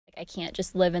I can't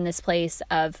just live in this place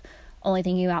of only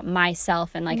thinking about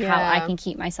myself and, like, how I can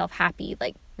keep myself happy.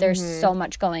 Like, there's so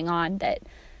much going on that,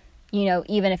 you know,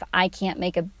 even if I can't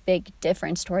make a big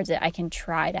difference towards it, I can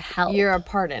try to help. You're a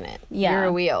part in it. Yeah. You're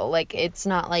a wheel. Like, it's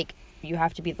not like you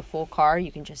have to be the full car.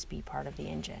 You can just be part of the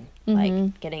engine.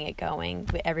 Like, getting it going.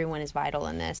 Everyone is vital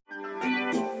in this.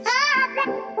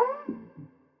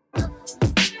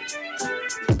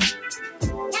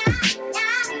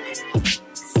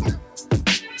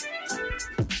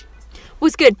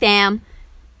 What's good, fam?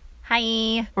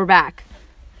 Hi. We're back.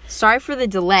 Sorry for the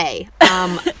delay.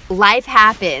 Life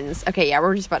happens. Okay, yeah,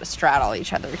 we're just about to straddle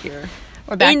each other here.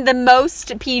 We're back. In the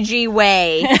most PG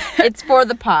way. It's for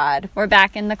the pod. We're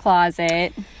back in the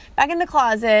closet. Back in the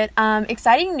closet.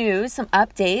 Exciting news, some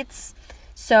updates.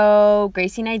 So,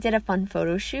 Gracie and I did a fun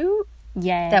photo shoot.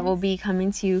 Yes. That will be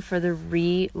coming to you for the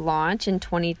relaunch in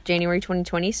January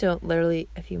 2020. So, literally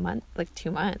a few months, like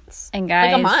 2 months. And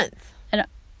guys. Like a month.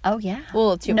 Oh, yeah.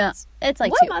 Well, 2 months. It's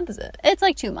like What month is it? It's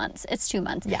like 2 months. It's 2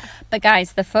 months. Yeah. But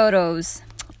guys, the photos,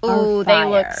 Are they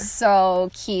look fire. so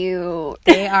cute.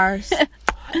 They are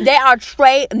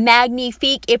très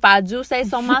magnifique, if I do say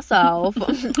so myself.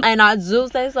 And I do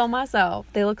say so myself.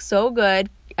 They look so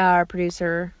good. Our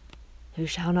producer, who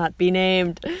shall not be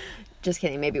named, just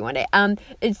kidding, maybe one day.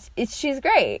 She's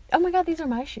great. Oh my God, these are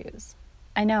my shoes.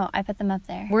 I know. I put them up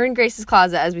there. We're in Grace's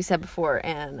closet, as we said before,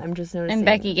 and I'm just noticing. And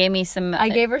Becky gave me some. I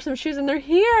gave her some shoes, and they're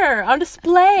here on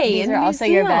display. These in are the also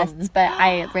your museum. vests, but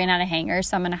I ran out of hangers,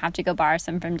 so I'm going to have to go borrow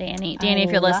some from Danny. Danny,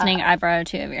 if you're listening, I borrowed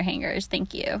 2 of your hangers.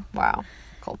 Thank you. Wow,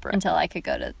 culprit. Until I could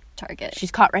go to Target. She's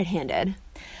caught red-handed.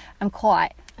 I'm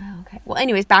caught. Oh, okay. Well,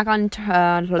 anyways, back on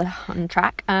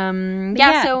track.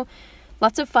 Yeah. So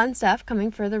lots of fun stuff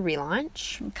coming for the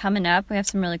relaunch. Coming up, we have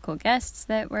some really cool guests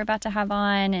that we're about to have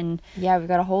on, and Yeah, we've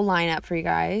got a whole lineup for you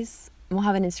guys. We'll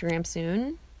have an Instagram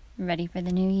soon. ready for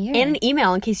the new year. And an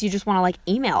email in case you just want to, like,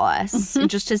 email us.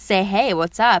 Just to say, hey,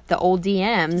 what's up? The old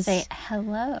DMs. Say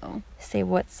hello. Say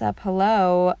what's up,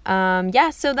 hello.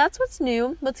 Yeah, so that's what's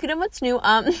new. Let's get in what's new.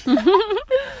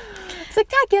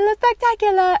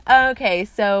 Spectacular. Okay,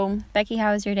 so Becky,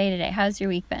 how was your day today? How's your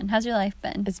week been? How's your life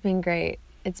been? it's been great.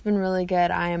 It's been really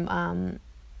good. I'm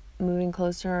moving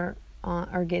closer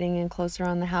or getting in closer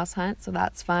on the house hunt, so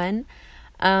that's fun.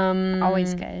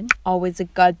 Always good. Always a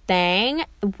good thing.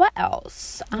 What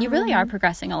else? You really are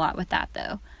progressing a lot with that,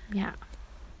 though. Yeah.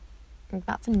 I'm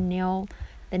about to nail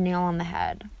the nail on the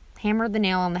head. Hammer the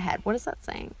nail on the head. What is that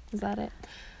saying? Is that it?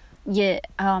 Yeah.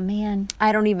 Oh, man.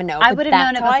 I don't even know. I but would have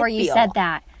known that's it how I before you feel. said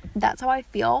that. That's how I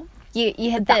feel. You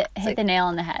hit the nail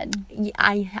on the head.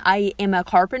 I am a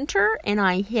carpenter, and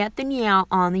I hit the nail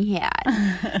on the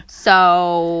head.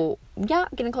 So, yeah,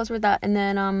 getting closer with that. And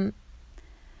then, I'm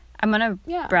going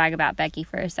to brag about Becky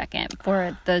for a second.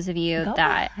 For those of you go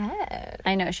that... ahead.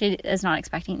 I know she is not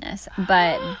expecting this,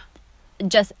 but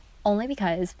just only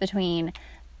because between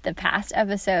the past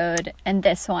episode and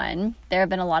this one, there have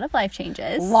been a lot of life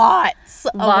changes. Lots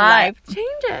of life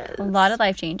changes. A lot of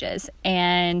life changes.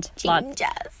 And Changes.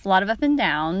 a lot of up and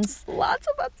downs. Lots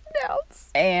of ups and downs.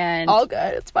 And All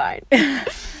good. It's fine.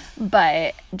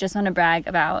 but just want to brag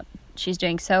about she's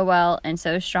doing so well and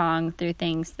so strong through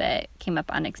things that came up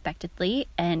unexpectedly.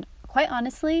 And quite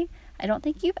honestly, I don't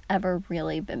think you've ever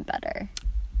really been better.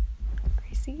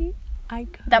 Gracie, I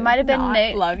could That might have been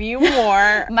not love you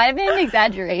more. Might have been an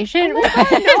exaggeration. No,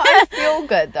 I feel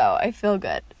good, though. I feel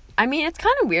good. I mean, it's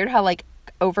kind of weird how, like,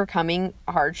 overcoming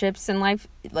hardships in life,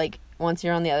 like, once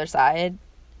you're on the other side,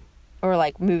 or,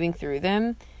 like, moving through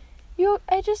them,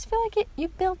 I just feel like you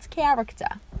build character.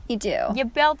 You do. You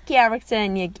build character,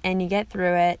 and you get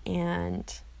through it,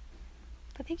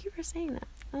 but thank you for saying that.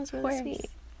 That was really sweet.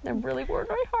 That really warmed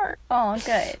my heart. Oh,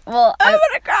 good. Well, I'm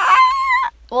gonna cry!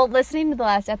 Well, listening to the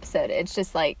last episode, it's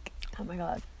just like, Oh my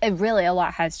God. it really, a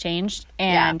lot has changed.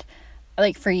 And,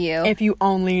 like, for you. If you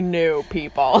only knew,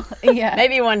 people. Yeah.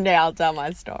 Maybe one day I'll tell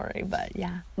my story, but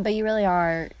yeah. But you really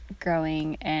are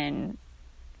growing and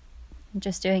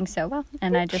just doing so well.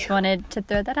 And I just wanted to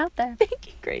throw that out there. Thank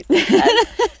you, Grace.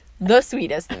 That's the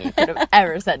sweetest thing you could have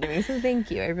ever said to me. So thank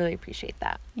you. I really appreciate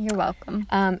that. You're welcome.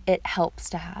 It helps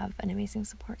to have an amazing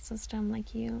support system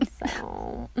like you.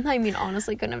 So, I mean,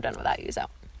 honestly, couldn't have done without you. So,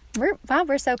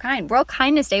 We're so kind. World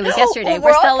Kindness Day was yesterday.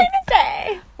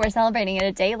 We're celebrating it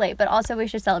a day late, but also we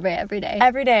should celebrate every day.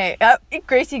 Every day.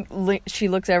 Gracie, she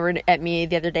looks over at me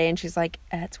the other day and she's like,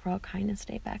 it's World Kindness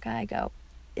Day, Becca. I go,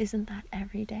 isn't that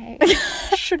every day?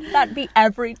 Shouldn't that be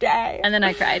every day? And then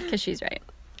I cried because she's right.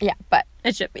 Yeah, but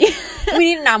It should be. we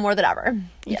need it now more than ever.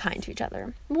 Be Yes. kind to each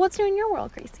other. What's new in your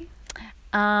world, Gracie? Give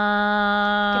Give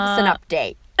us an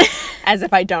update. As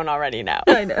if I don't already know.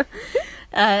 I know.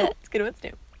 Let's get what's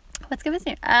new. What's good with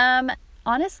you?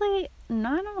 Honestly,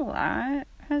 not a lot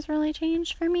has really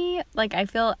changed for me. Like, I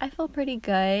feel pretty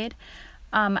good.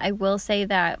 I will say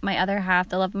that my other half,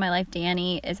 the love of my life,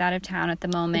 Danny, is out of town at the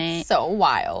moment. It's so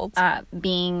wild.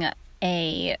 Being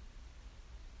a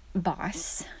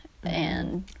boss.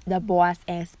 And the boss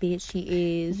ass bitch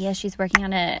she is. Yeah, she's working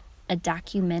on a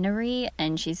documentary,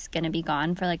 and she's gonna be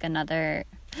gone for like another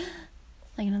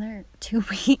 2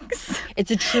 weeks.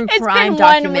 It's a true crime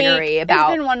documentary about.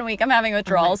 It's been 1 week. I'm having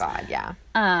withdrawals. Oh my god,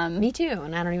 yeah. Me too,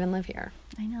 and I don't even live here.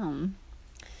 I know.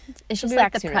 It's just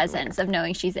like the presence of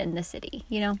knowing she's in the city,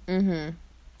 you know? Mm-hmm.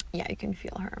 Yeah, you can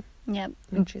feel her. Yep.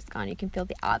 When she's gone, you can feel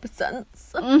the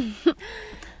absence. The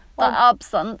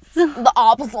absence. The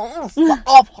absence. The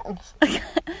absence.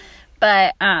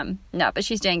 But, no, but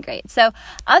she's doing great. So,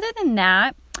 other than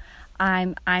that,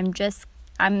 I'm having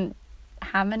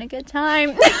a good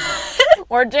time.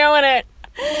 We're doing it.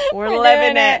 We're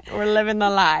living it. We're living the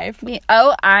life.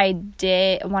 I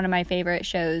did. One of my favorite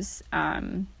shows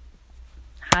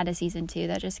had a season 2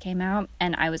 that just came out,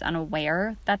 and I was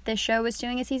unaware that this show was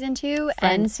doing a season 2.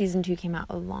 And season 2 came out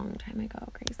a long time ago.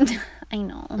 Crazy. I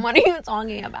know. What are you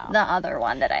talking about? The other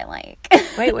one that I like.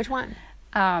 Wait, which one?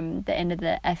 The End of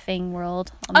the Effing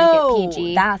World. I'll make it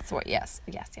PG. That's what. Yes.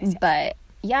 But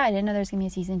yeah, I didn't know there was gonna be a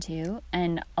season 2,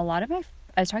 and a lot of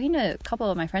I was talking to a couple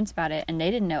of my friends about it, and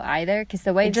they didn't know either, because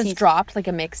the way it just dropped like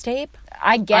a mixtape,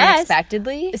 I guess,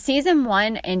 unexpectedly. Season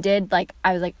 1 ended, like,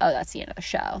 I was like, oh, that's the end of the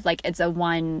show. Like, it's a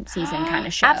 1 season kind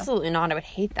of show. Absolutely not. I would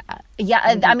hate that.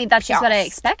 Yeah, I mean, that's just what I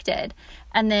expected.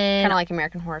 And then kind of like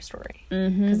American Horror Story,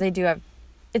 because they do have.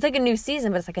 It's like a new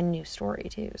season, but it's like a new story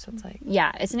too. So it's like,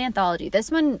 yeah, it's an anthology.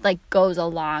 This one like goes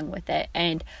along with it,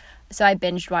 and so I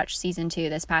binge watched season 2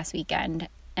 this past weekend,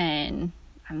 and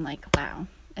I'm like, wow.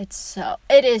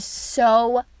 It is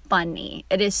so funny.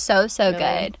 It is so really?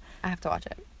 Good. I have to watch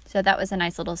it. So that was a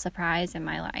nice little surprise in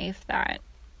my life that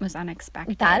was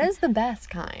unexpected. That is the best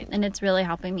kind. And it's really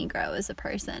helping me grow as a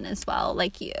person as well,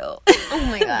 like you. Oh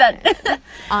my god.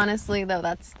 Honestly though,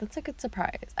 that's a good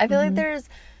surprise. I feel like there's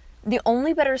the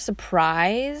only better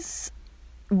surprise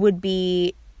would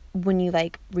be when you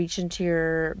like reach into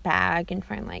your bag and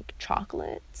find like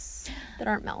chocolates that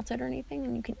aren't melted or anything,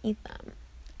 and you can eat them.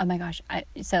 Oh my gosh.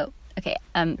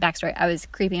 Backstory. I was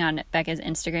creeping on Becca's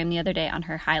Instagram the other day on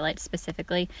her highlights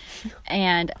specifically.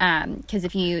 And, because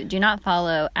if you do not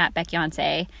follow at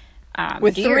Becky-Yonsei,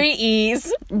 with 3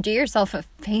 E's, do yourself a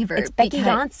favor. It's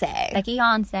Becky-Yonsei.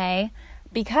 Becky-Yonsei,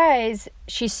 because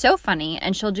she's so funny,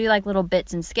 and she'll do like little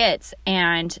bits and skits,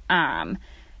 and,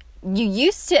 you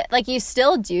used to, like, you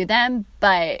still do them,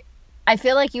 but I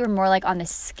feel like you were more like on the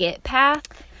skit path.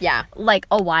 Yeah. Like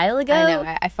a while ago. I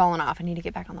know. I've fallen off. I need to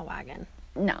get back on the wagon.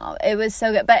 No, it was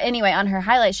so good. But anyway, on her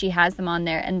highlights, she has them on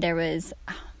there. And there was...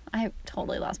 I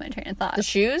totally lost my train of thought. The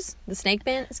shoes? The snake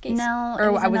band? No.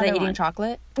 Or was I eating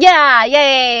chocolate?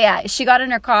 Yeah. She got in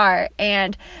her car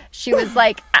and she was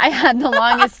like, I had the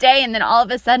longest day. And then all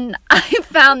of a sudden, I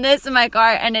found this in my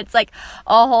car. And it's like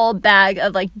a whole bag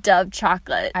of like Dove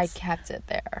chocolates. I kept it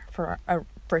there for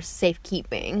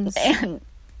safekeeping. And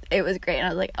it was great. And I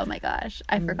was like, oh my gosh,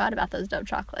 I forgot about those Dove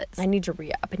chocolates. I need to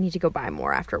re-up. I need to go buy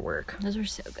more after work. Those were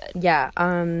so good. Yeah.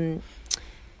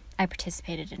 I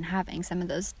participated in having some of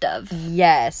those Dove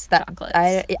chocolates.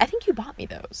 I think you bought me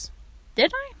those.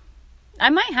 Did I? I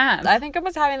might have. I think I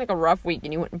was having like a rough week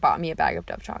and you went and bought me a bag of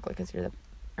Dove chocolate because you're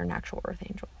an actual earth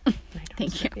angel.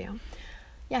 Thank you.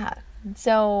 Yeah.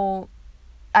 So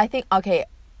I think, okay,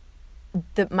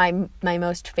 my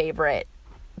most favorite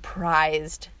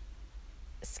prized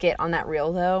skit on that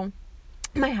reel though,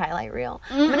 my highlight reel,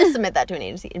 I'm gonna submit that to an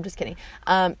agency, I'm just kidding,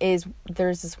 is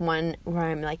there's this one where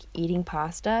I'm like eating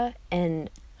pasta and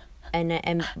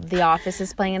The Office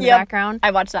is playing in the background.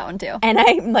 I watched that one too, and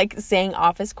I'm like saying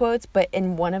Office quotes, but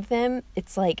in one of them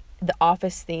it's like the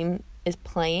Office theme is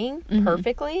playing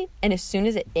perfectly, and as soon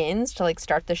as it ends to like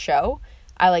start the show,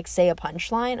 I like say a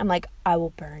punchline. I'm like, I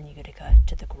will burn you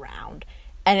to the ground.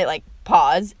 And it like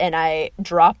pause and I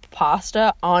drop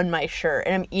pasta on my shirt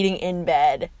and I'm eating in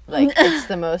bed. Like, it's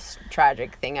the most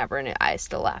tragic thing ever, and I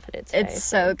still laugh at it today. It's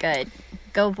so good.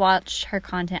 Go watch her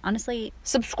content. Honestly,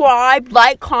 subscribe,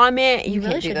 like, comment. You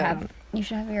really should have. You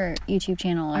should have your YouTube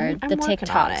channel or the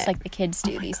TikToks like the kids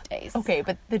do these days. Okay,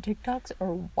 but the TikToks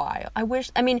are wild.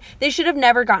 They should have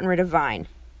never gotten rid of Vine.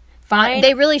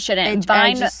 They really shouldn't.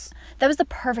 Vine. That was the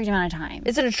perfect amount of time.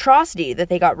 It's an atrocity that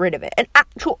they got rid of it. An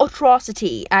actual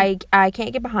atrocity. I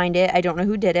can't get behind it. I don't know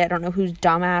who did it. I don't know whose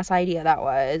dumbass idea that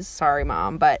was. Sorry,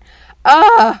 Mom. But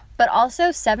But also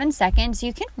 7 seconds,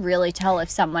 you can really tell if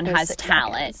someone has 6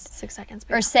 talent. Seconds. 6 seconds.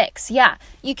 Or 6, yeah.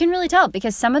 You can really tell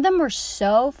because some of them were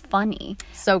so funny.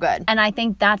 So good. And I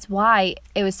think that's why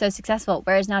it was so successful.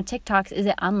 Whereas now TikToks, is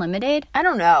it unlimited? I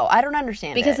don't know. I don't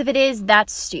understand because if it is,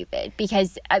 that's stupid.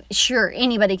 Because sure,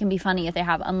 anybody can be funny if they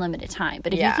have unlimited time.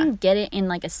 But if you can get it in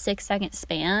like a 6-second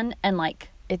span and like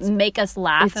make us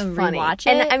laugh and funny. Rewatch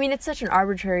it. And I mean, it's such an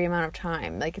arbitrary amount of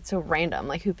time. Like, it's so random.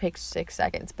 Like, who picks 6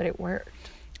 seconds? But it worked.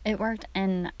 It worked,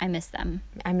 and I miss them.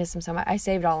 I miss them so much. I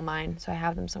saved all of mine, so I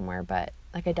have them somewhere. But,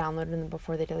 like, I downloaded them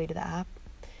before they deleted the app.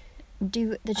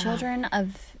 Do the children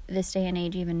of this day and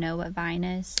age even know what Vine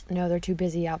is? No, they're too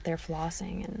busy out there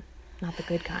flossing, and not the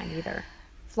good kind either.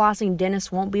 Flossing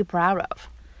dentists won't be proud of.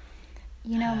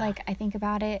 You know, like, I think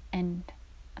about it, and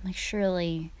I'm like,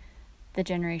 surely the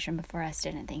generation before us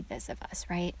didn't think this of us,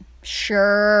 right?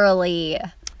 Surely.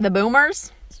 The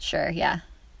boomers? Sure, yeah.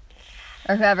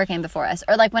 Or whoever came before us.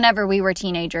 Or, like, whenever we were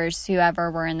teenagers,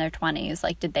 whoever were in their 20s,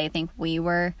 like, did they think we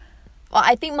were? Well,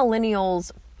 I think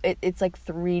millennials, it's, like,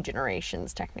 3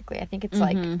 generations, technically. I think it's,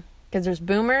 like, because there's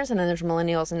boomers, and then there's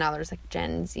millennials, and now there's, like,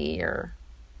 Gen Z or...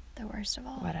 the worst of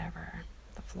all. Whatever.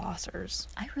 The flossers.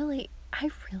 I really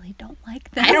don't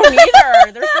like them. I don't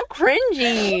either. They're so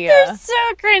cringy. They're so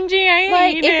cringy.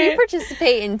 I hate it. If you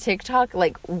participate in TikTok,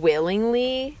 like,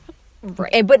 willingly...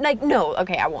 Right. But, like, no,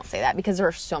 okay, I won't say that because there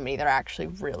are so many that are actually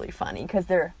really funny because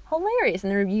they're hilarious and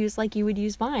they're used like you would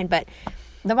use Vine. But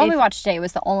the one we watched today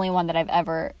was the only one that I've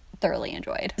ever thoroughly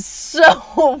enjoyed.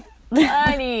 So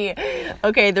funny.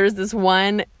 Okay, there's this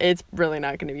one. It's really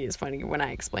not going to be as funny when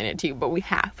I explain it to you, but we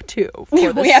have to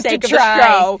for the sake of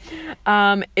the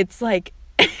show. It's like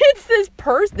it's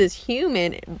this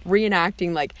human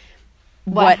reenacting like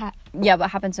what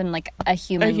happens when like a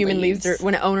human leaves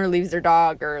when an owner leaves their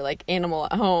dog or like animal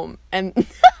at home, and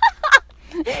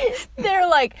they're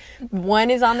like,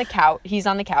 one is on the couch, he's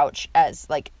on the couch as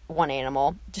like one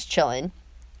animal just chilling,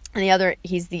 and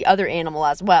he's the other animal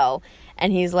as well,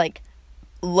 and he's like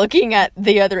looking at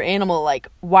the other animal like,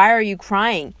 why are you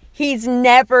crying? He's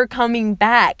never coming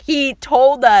back. He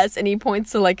told us, and he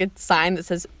points to like a sign that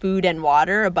says food and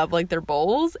water above like their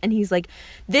bowls, and he's like,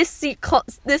 this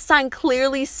sign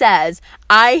clearly says,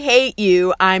 I hate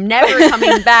you, I'm never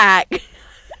coming back.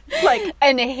 Like,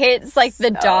 and it hits like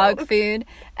the dog food,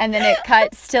 and then it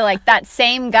cuts to like that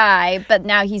same guy, but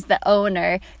now he's the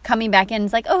owner coming back in.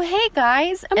 It's like, oh hey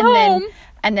guys, I'm home.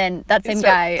 And then that same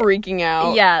guy freaking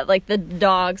out. Yeah, like the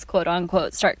dogs, quote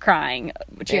unquote, start crying.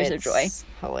 Tears of joy.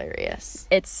 Hilarious.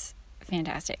 It's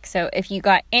fantastic. So if you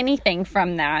got anything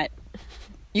from that,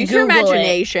 use your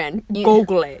imagination.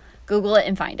 Google it. Google it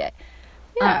and find it.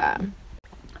 Yeah.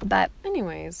 But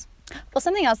anyways, well,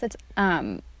 something else that's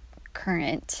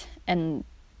current and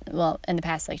well in the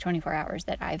past like 24 hours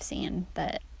that I've seen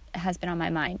that has been on my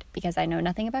mind, because I know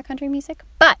nothing about country music,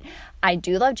 but I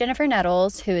do love Jennifer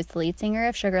Nettles, who is the lead singer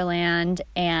of Sugarland,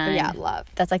 and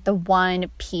that's like the one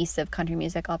piece of country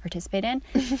music I'll participate in.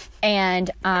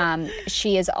 And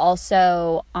she is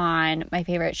also on my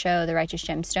favorite show, The Righteous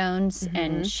Gemstones,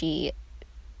 and she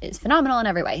is phenomenal in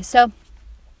every way. So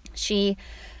she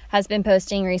has been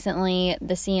posting recently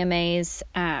the CMAs,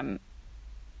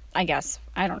 I guess,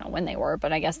 I don't know when they were,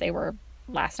 but I guess they were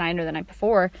last night or the night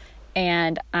before.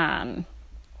 And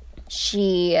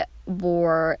she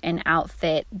wore an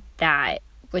outfit that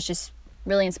was just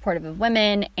really in support of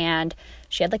women, and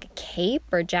she had like a cape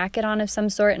or jacket on of some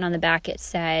sort, and on the back it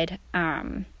said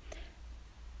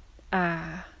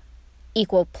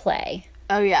equal play.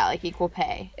 Oh yeah, like equal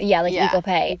pay. Yeah, like equal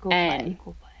pay. Equal play.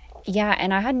 Yeah,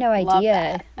 and I had no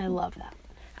idea. I love that.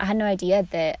 I had no idea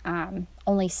that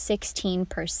only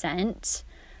 16%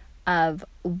 of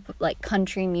like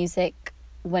country music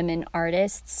women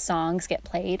artists' songs get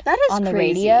played on the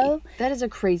radio. That is a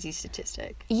crazy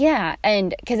statistic. Yeah,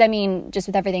 and because I mean, just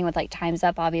with everything with like Time's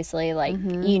Up, obviously, like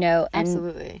you know, and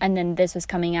absolutely. And then this was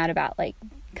coming out about like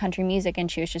country music, and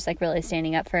she was just like really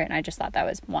standing up for it, and I just thought that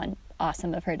was, one,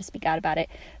 awesome of her to speak out about it,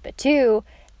 but two,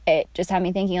 it just had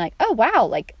me thinking like, oh wow,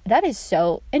 like that is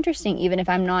so interesting, even if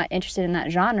I'm not interested in that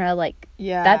genre, like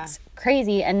that's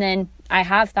crazy. And then I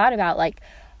have thought about like,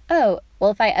 oh, well,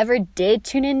 if I ever did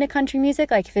tune into country music,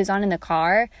 like if it was on in the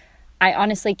car, I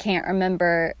honestly can't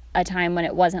remember a time when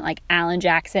it wasn't like Alan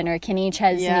Jackson or Kenny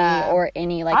Chesney or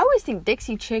any like... I always think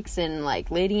Dixie Chicks and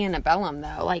like Lady Antebellum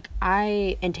though, like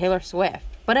and Taylor Swift.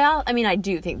 But I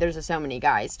do think there's so many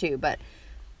guys too, but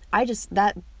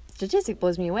that statistic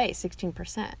blows me away,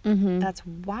 16%. That's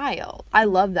wild. I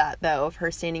love that though, of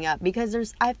her standing up,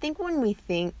 because I think when we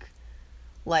think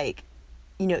like,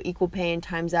 you know, equal pay and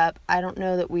Time's Up, I don't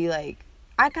know that we like,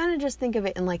 I kind of just think of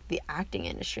it in, like, the acting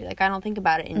industry. Like, I don't think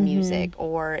about it in music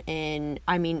or in,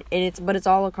 I mean, but it's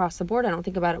all across the board. I don't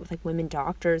think about it with, like, women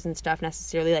doctors and stuff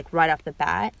necessarily, like, right off the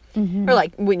bat. Or,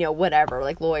 like, you know, whatever,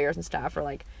 like, lawyers and stuff, or,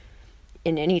 like,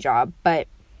 in any job. But,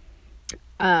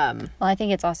 well, I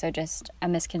think it's also just a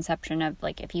misconception of,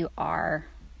 like, if you are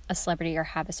a celebrity or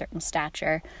have a certain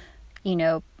stature, you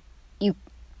know, you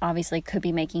obviously could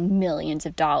be making millions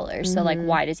of dollars. So, like,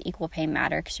 why does equal pay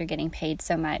matter? Because you're getting paid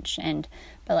so much.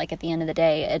 But, like, at the end of the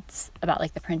day, it's about,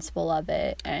 like, the principle of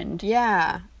it and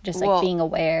just, like, being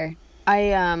aware. I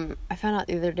found out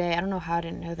the other day, I don't know how I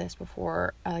didn't know this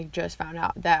before, I, like, just found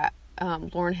out that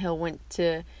Lauryn Hill went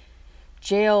to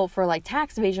jail for, like,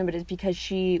 tax evasion, but it's because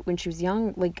when she was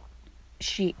young, like,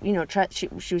 she, you know,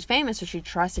 she was famous, so she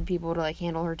trusted people to, like,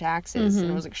 handle her taxes. And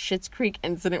it was, like, Schitt's Creek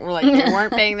incident where, like, they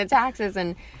weren't paying the taxes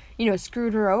and, you know,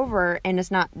 screwed her over. And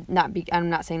it's I'm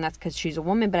not saying that's because she's a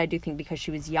woman, but I do think because she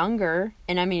was younger,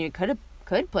 and I mean, it could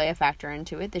play a factor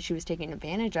into it that she was taken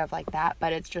advantage of like that.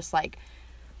 But it's just, like,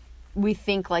 we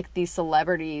think, like, these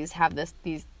celebrities have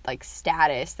these like,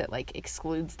 status that, like,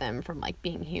 excludes them from, like,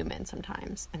 being human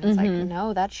sometimes. And it's like,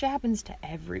 no, that shit happens to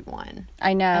everyone.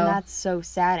 I know. And that's so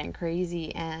sad and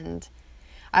crazy. And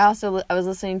I was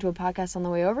listening to a podcast on the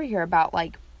way over here about,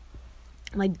 like,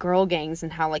 girl gangs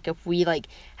and how, like, if we, like,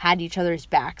 had each other's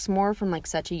backs more from, like,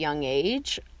 such a young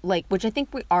age, like, which I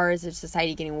think we are as a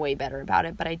society getting way better about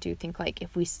it, but I do think, like,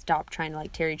 if we stop trying to,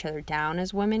 like, tear each other down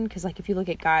as women, because, like, if you look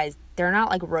at guys, they're not,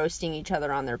 like, roasting each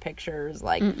other on their pictures,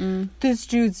 like, this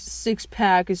dude's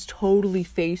six-pack is totally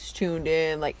face-tuned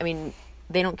in, like, I mean,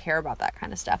 they don't care about that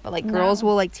kind of stuff, but, like, girls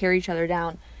will, like, tear each other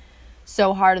down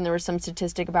so hard. And there was some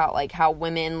statistic about, like, how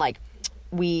women, like,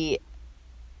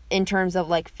 in terms of,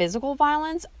 like, physical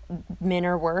violence, men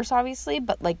are worse, obviously,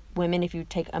 but, like, women, if you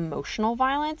take emotional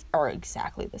violence, are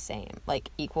exactly the same, like,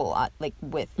 equal, like,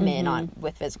 with men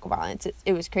with physical violence.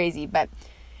 It was crazy. But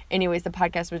anyways, the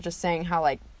podcast was just saying how,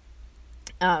 like,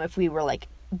 if we were, like,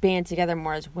 band together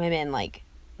more as women, like,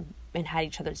 and had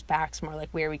each other's backs more, like,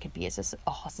 where we could be as a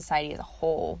society as a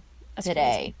whole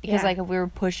today. Because, like, if we were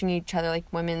pushing each other, like,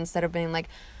 women, instead of being, like,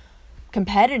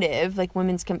 competitive, like,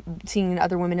 women's seeing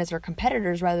other women as our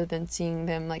competitors rather than seeing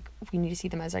them, like, we need to see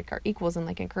them as, like, our equals, and,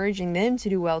 like, encouraging them to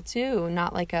do well too,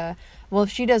 not like well, if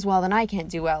she does well then I can't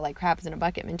do well, like, crabs in a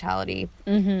bucket mentality.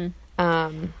 It's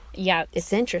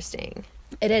interesting.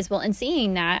 It is. Well, and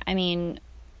seeing that, I mean,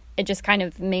 it just kind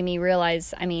of made me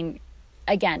realize, I mean,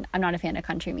 again, I'm not a fan of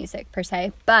country music per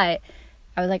se, but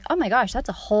I was like, oh my gosh, that's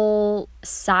a whole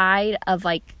side of,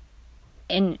 like,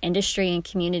 an industry and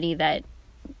community that,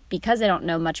 because I don't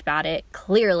know much about it,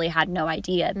 clearly had no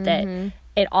idea that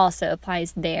it also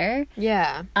applies there.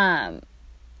 Yeah.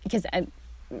 Because I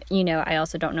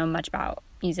also don't know much about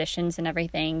musicians and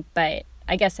everything, but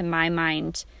I guess in my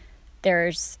mind,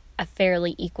 there's a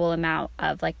fairly equal amount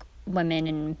of, like, women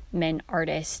and men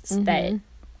artists that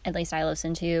at least I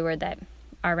listen to or that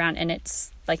are around, and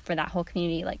it's, like, for that whole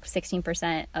community, like,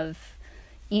 16% of,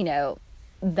 you know,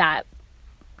 that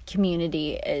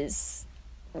community is,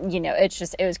 you know, it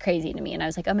was crazy to me. And I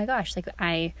was like, oh my gosh, like,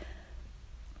 I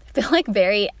feel, like,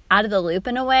 very out of the loop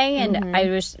in a way. And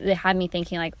it had me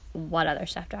thinking, like, what other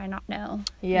stuff do I not know?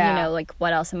 Yeah. You know, like,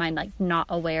 what else am I, like, not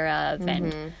aware of?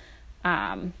 And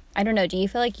I don't know, do you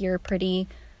feel like you're pretty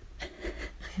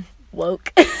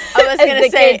woke? I was gonna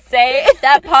say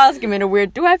that pause came in a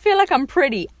weird. Do I feel like I'm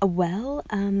pretty? Well,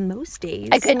 most days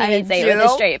I couldn't even say it with a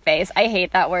straight face. I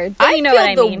hate that word, but you know what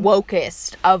I mean. I feel the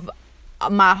wokest of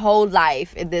my whole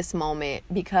life at this moment,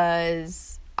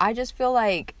 because I just feel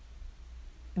like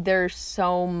there's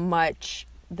so much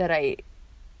that I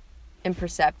am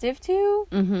perceptive to,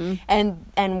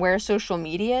 and where social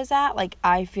media is at, like,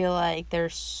 I feel like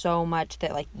there's so much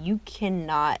that, like, you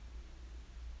cannot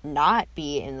not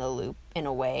be in the loop in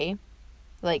a way,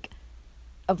 like,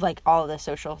 of, like, all the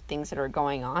social things that are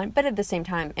going on. But at the same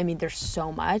time, I mean, there's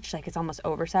so much, like, it's almost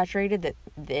oversaturated that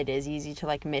it is easy to,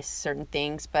 like, miss certain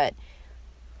things. But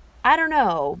I don't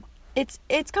know, it's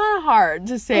kind of hard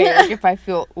to say, like, if I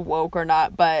feel woke or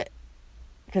not, but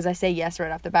because I say yes right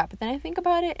off the bat, but then I think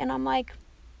about it and I'm like,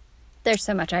 there's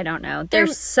so much I don't know.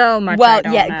 There's so much I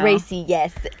don't know. Gracie,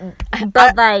 yes.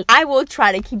 But, like, I will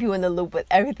try to keep you in the loop with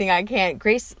everything I can.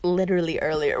 Grace literally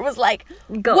earlier was like,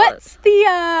 Go what's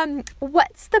the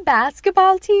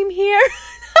basketball team here?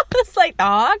 I was like, the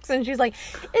Hawks? And she's like,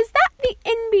 is that the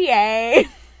NBA?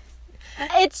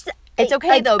 It's okay,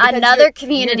 like, though, because another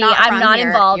community I'm not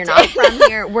involved in. You're not from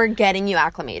here. We're getting you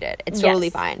acclimated. It's totally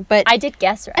fine. But I did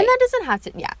guess right. And that doesn't have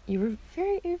to, you were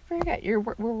very good.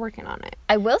 We're working on it.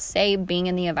 I will say, being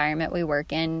in the environment we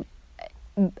work in,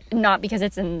 not because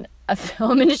it's a a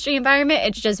film industry environment.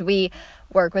 It's just we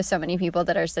work with so many people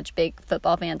that are such big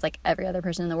football fans, like every other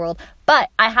person in the world. But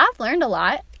I have learned a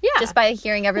lot just by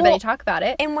hearing everybody talk about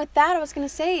it. And with that, I was going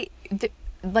to say,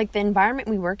 like the environment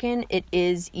we work in, it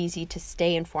is easy to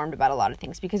stay informed about a lot of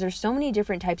things because there's so many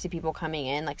different types of people coming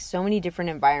in, like so many different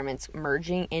environments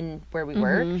merging in where we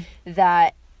work,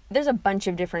 that there's a bunch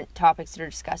of different topics that are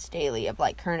discussed daily of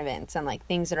like current events and like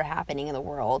things that are happening in the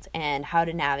world and how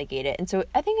to navigate it. And so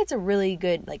I think it's a really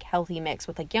good, like healthy mix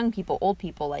with like young people, old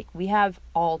people. Like we have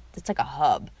it's like a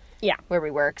hub where we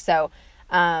work. So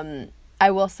I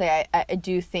will say I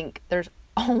do think there's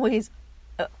always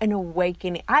an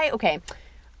awakening.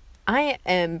 I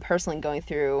am personally going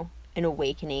through an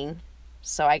awakening,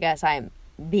 so I guess I'm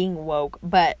being woke,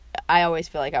 but I always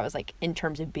feel like I was like, in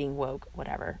terms of being woke,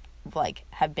 whatever, like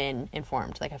have been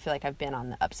informed. Like I feel like I've been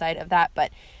on the upside of that,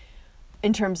 but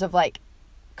in terms of like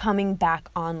coming back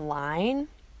online,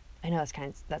 I know it's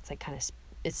kind of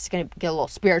it's gonna get a little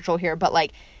spiritual here, but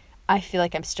like I feel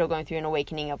like I'm still going through an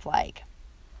awakening of like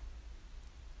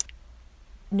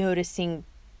noticing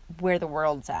where the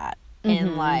world's at.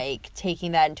 And like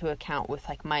taking that into account with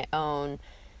like my own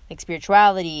like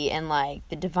spirituality and like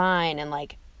the divine and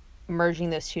like merging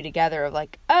those two together of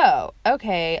like, oh,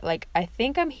 okay, like I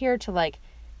think I'm here to like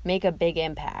make a big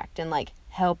impact and like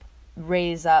help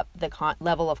raise up the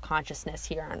level of consciousness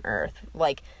here on earth,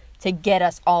 like to get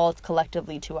us all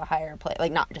collectively to a higher place.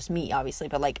 Like not just me obviously,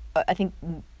 but like I think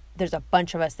there's a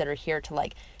bunch of us that are here to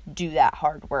like do that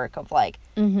hard work of like,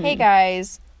 hey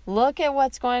guys, look at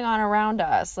what's going on around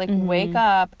us. Like, wake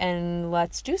up and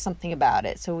let's do something about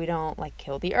it so we don't, like,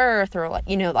 kill the earth or, like,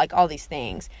 you know, like, all these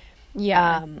things.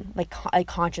 Yeah. Like, a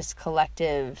conscious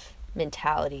collective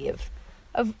mentality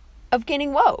of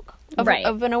getting woke. Of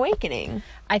an awakening.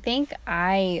 I think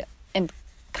I am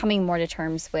coming more to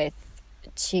terms with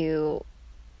to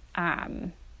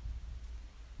act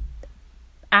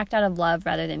out of love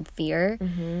rather than fear.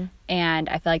 And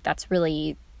I feel like that's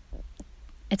really...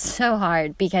 It's so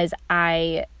hard because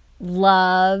I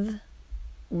love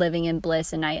living in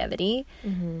bliss and naivety.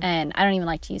 And I don't even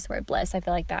like to use the word bliss. I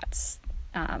feel like that's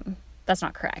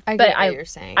not correct. I get what you're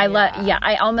saying.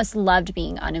 I almost loved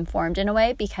being uninformed in a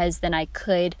way because then I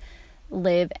could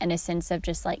live in a sense of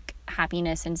just like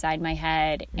happiness inside my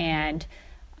head and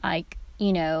like,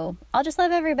 you know, I'll just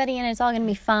love everybody and it's all going to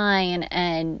be fine.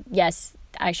 And yes,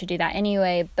 I should do that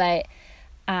anyway. But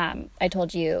I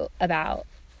told you about,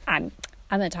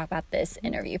 I'm going to talk about this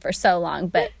interview for so long,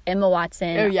 but Emma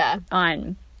Watson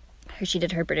she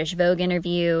did her British Vogue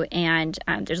interview, and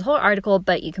there's a whole article,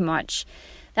 but you can watch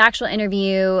the actual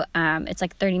interview. It's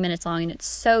like 30 minutes long, and it's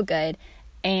so good.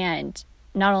 And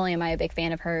not only am I a big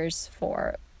fan of hers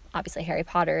for obviously Harry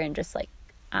Potter and just like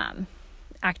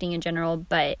acting in general,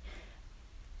 but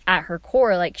at her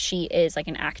core, like she is like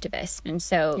an activist. And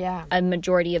so a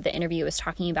majority of the interview is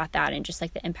talking about that and just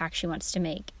like the impact she wants to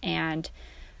make. And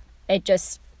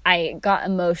I got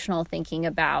emotional thinking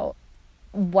about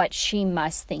what she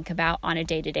must think about on a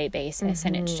day-to-day basis.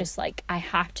 And it's just like, I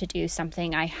have to do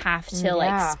something. I have to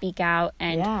like speak out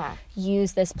and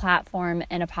use this platform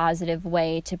in a positive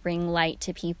way to bring light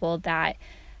to people that,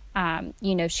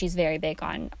 you know, she's very big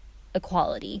on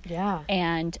equality.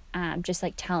 And just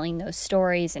like telling those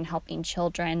stories and helping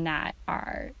children that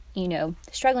are, you know,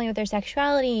 struggling with their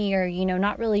sexuality or, you know,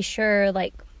 not really sure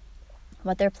like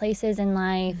what their place is in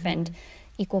life and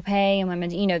equal pay and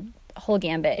women, you know, whole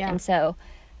gambit. And so,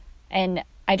 and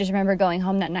I just remember going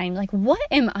home that night and like, what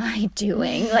am I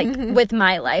doing like with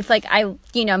my life? Like I,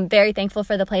 you know, I'm very thankful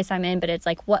for the place I'm in, but it's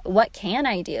like, what can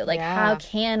I do? Like, how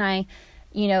can I,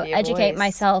 you know, educate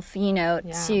myself, you know,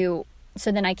 so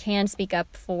then I can speak up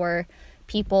for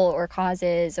people or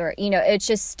causes or, you know, it's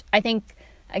just, I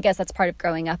guess that's part of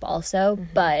growing up also,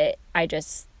 but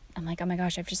I'm like, oh my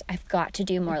gosh, I've got to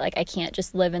do more. Like, I can't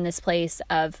just live in this place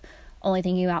of only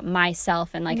thinking about myself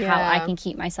and like how I can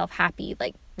keep myself happy.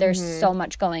 Like, there's so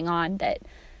much going on that,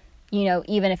 you know,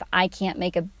 even if I can't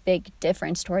make a big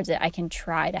difference towards it, I can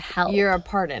try to help. You're a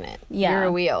part in it. You're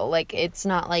a wheel. Like, it's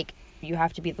not like you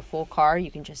have to be the full car. You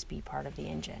can just be part of the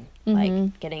engine,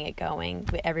 like getting it going.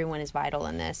 Everyone is vital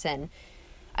in this. And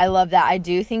I love that. I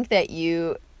do think that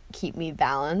you keep me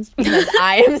balanced because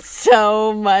I am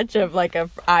so much of like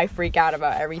I freak out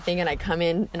about everything and I come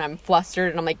in and I'm flustered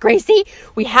and I'm like, Gracie,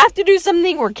 we have to do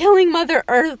something, we're killing Mother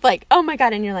Earth, like, oh my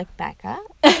god. And you're like, back up,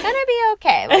 it's gonna be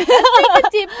okay, like, let's take a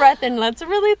deep breath and let's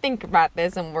really think about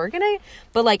this and we're gonna,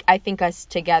 but like I think us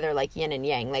together, like yin and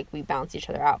yang, like we balance each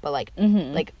other out. But like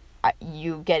like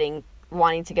you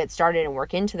wanting to get started and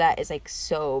work into that is like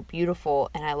so beautiful,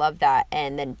 and I love that.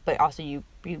 And then but also you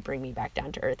you bring me back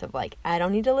down to earth of like, I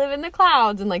don't need to live in the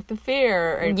clouds and like the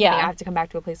fear, or I have to come back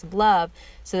to a place of love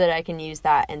so that I can use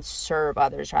that and serve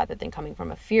others rather than coming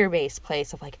from a fear-based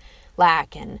place of like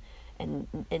lack and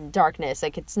darkness.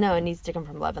 Like it needs to come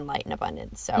from love and light and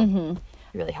abundance. So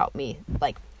it really helped me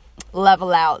like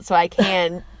level out so I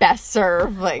can best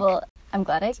serve. Like, well, I'm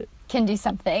glad I can do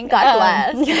something.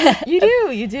 God bless.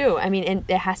 You do. I mean, and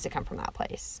it has to come from that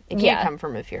place. It can't come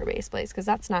from a fear-based place because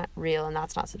that's not real and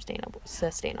that's not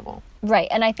sustainable. Right.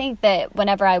 And I think that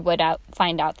whenever I would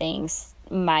find out things,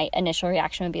 my initial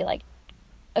reaction would be like,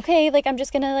 okay, like I'm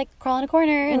just gonna like crawl in a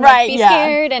corner and like, be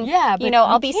scared and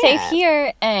I'll be safe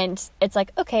here. And it's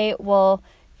like, okay, well,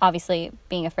 obviously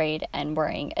being afraid and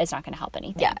worrying is not going to help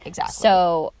anything. Yeah, exactly.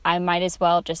 So I might as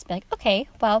well just be like, okay,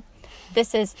 well,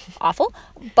 this is awful,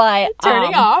 but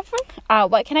turning off.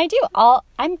 What can I do? I'll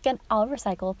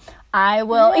recycle. I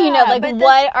will,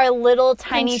 what are little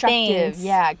tiny things?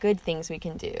 Yeah, good things we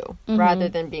can do rather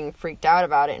than being freaked out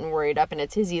about it and worried up in a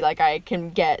tizzy like I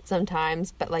can get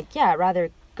sometimes. But like,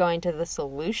 rather going to the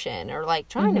solution or like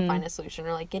trying to find a solution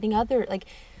or like getting other, like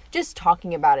just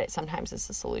talking about it sometimes is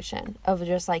the solution of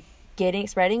just like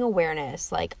spreading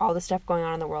awareness, like all the stuff going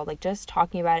on in the world, like just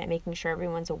talking about it, making sure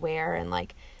everyone's aware and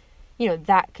like,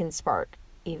 that can spark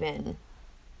even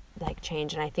like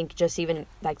change. And I think just even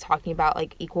like talking about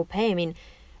like equal pay, I mean,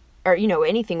 or,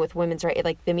 anything with women's right,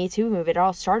 like the Me Too movement, it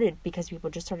all started because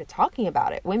people just started talking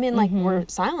about it. Women like were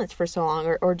silenced for so long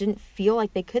or didn't feel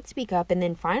like they could speak up. And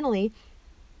then finally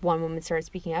one woman started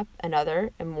speaking up,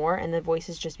 another and more, and the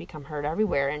voices just become heard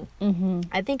everywhere. And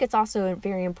I think it's also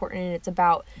very important, and it's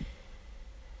about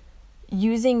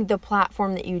using the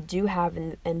platform that you do have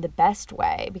in the best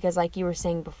way, because like you were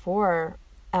saying before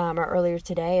or earlier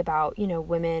today about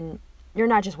women, you're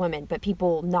not just women but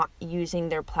people not using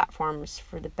their platforms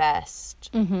for the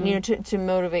best, to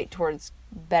motivate towards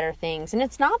better things. And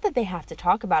it's not that they have to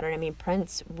talk about it. I mean,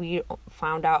 Prince, we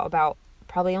found out about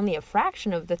probably only a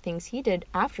fraction of the things he did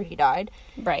after he died,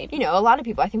 right? A lot of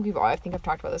people, I think I've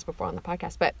talked about this before on the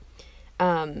podcast, but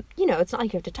it's not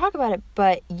like you have to talk about it,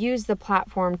 but use the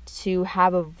platform to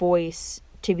have a voice,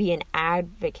 to be an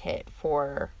advocate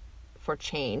for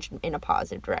change in a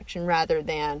positive direction, rather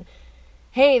than,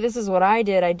 hey, this is what I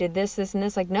did this, and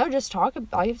this. Like, no, just talk.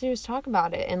 All you have to do is talk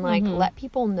about it and like let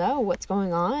people know what's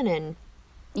going on. And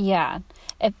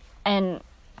and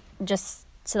just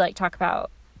to like talk about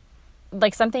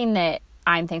like something that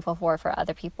I'm thankful for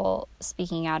other people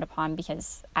speaking out upon,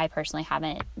 because I personally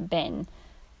haven't been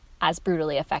as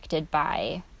brutally affected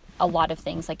by a lot of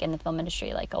things like in the film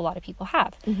industry like a lot of people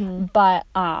have. But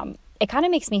it kind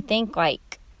of makes me think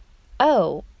like,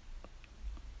 oh,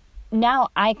 now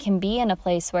I can be in a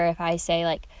place where if I say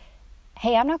like,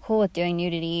 hey, I'm not cool with doing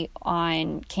nudity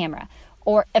on camera,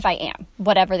 or if I am,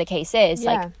 whatever the case is,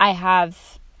 like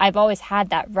I've always had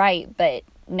that right, but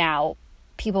now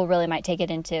people really might take it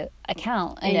into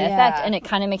account and effect, and it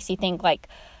kind of makes you think like,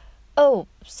 oh,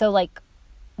 so like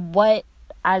what,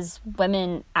 as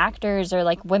women actors or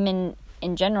like women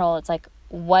in general, it's like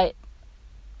what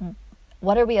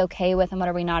are we okay with and what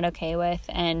are we not okay with,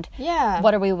 and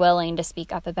what are we willing to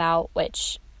speak up about,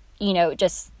 which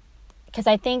just because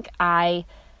I think I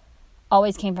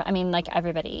always came from, I mean, like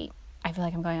everybody, I feel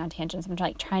like I'm going on tangents, I'm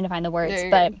like trying to find the words,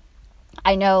 but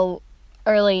I know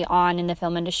early on in the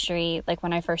film industry, like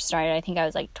when I first started, I think I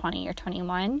was like 20 or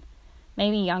 21,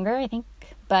 maybe younger, I think,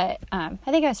 but I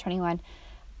think I was 21.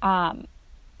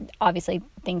 Obviously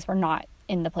things were not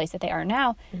in the place that they are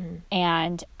now.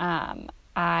 And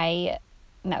I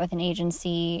met with an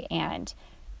agency and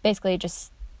basically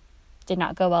just did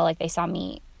not go well. Like they saw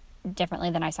me differently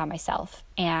than I saw myself,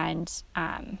 and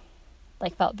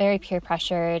like felt very peer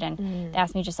pressured, and they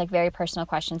asked me just like very personal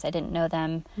questions. I didn't know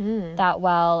them that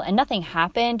well, and nothing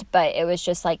happened, but it was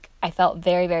just like I felt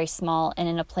very, very small and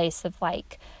in a place of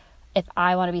like, if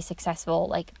I want to be successful,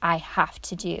 like I have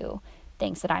to do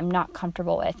things that I'm not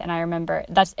comfortable with. And I remember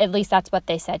that's what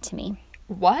they said to me.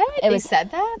 What? They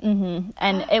said that?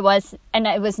 And it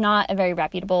was not a very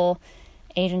reputable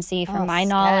agency from my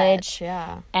knowledge.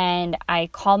 And I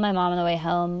called my mom on the way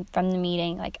home from the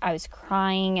meeting. Like I was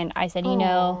crying, and I said,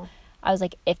 I was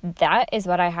like, if that is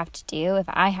what I have to do, if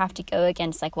I have to go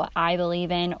against like what I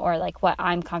believe in or like what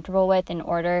I'm comfortable with in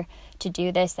order to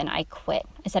do this, then I quit.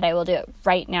 I said, I will do it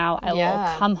right now. I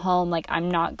will come home. Like I'm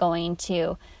not going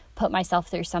to put myself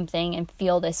through something and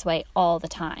feel this way all the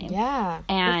time.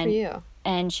 And good for you.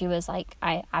 And she was like,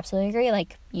 I absolutely agree.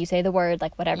 Like you say the word,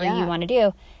 like whatever you want to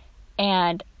do.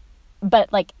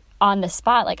 But like on the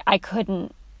spot, like I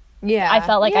couldn't, I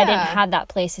felt like I didn't have that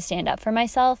place to stand up for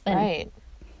myself. And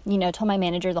you know, told my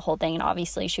manager the whole thing, and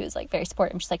obviously she was, like, very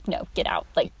supportive. She's like, no, get out.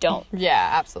 Like, don't. Yeah,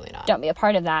 absolutely not. Don't be a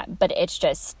part of that. But it's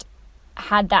just,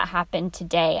 had that happened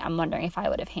today, I'm wondering if I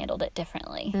would have handled it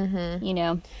differently, you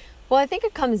know? Well, I think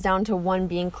it comes down to, one,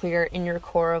 being clear in your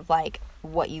core of, like,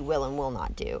 what you will and will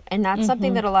not do. And that's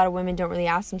something that a lot of women don't really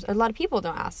ask themselves, or a lot of people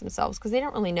don't ask themselves, because they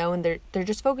don't really know, and they're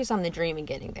just focused on the dream and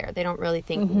getting there. They don't really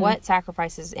think, what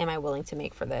sacrifices am I willing to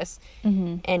make for this,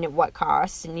 and at what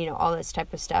cost, and, you know, all this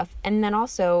type of stuff. And then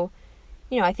also,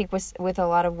 you know, I think with a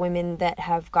lot of women that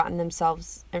have gotten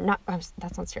themselves, or not,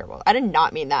 that sounds terrible. I did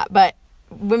not mean that, but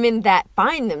women that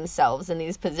find themselves in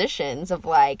these positions of,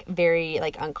 like, very,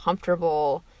 like,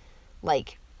 uncomfortable,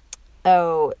 like,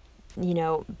 oh, you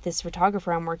know, this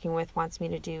photographer I'm working with wants me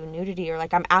to do nudity, or,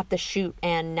 like, I'm at the shoot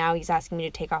and now he's asking me to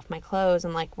take off my clothes,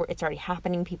 and, like, it's already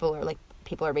happening. People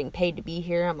are being paid to be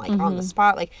here. I'm, like, on the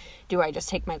spot. Like, do I just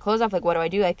take my clothes off? Like, what do I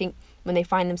do? I think when they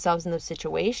find themselves in those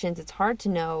situations, it's hard to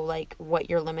know, like, what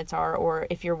your limits are, or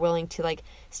if you're willing to, like,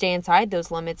 stay inside those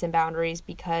limits and boundaries,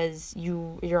 because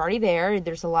you're already there.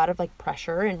 There's a lot of, like,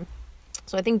 pressure. And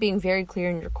so I think being very clear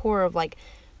in your core of, like,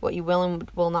 what you will and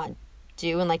will not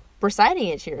do, and, like, reciting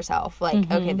it to yourself, like,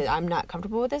 okay, I'm not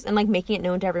comfortable with this, and, like, making it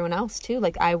known to everyone else too,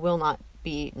 like, I will not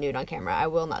be nude on camera, I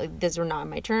will not, like, these are not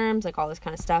my terms, like, all this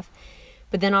kind of stuff.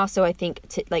 But then also, I think,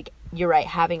 like, you're right,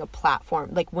 having a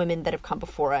platform, like, women that have come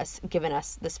before us, given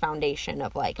us this foundation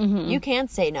of, like, you can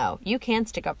say no, you can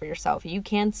stick up for yourself, you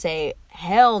can say,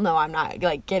 hell no, I'm not,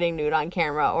 like, getting nude on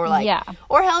camera, or, like,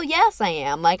 or hell yes, I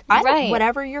am, like,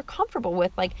 whatever you're comfortable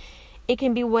with, like, it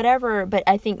can be whatever. But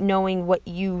I think knowing what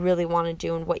you really want to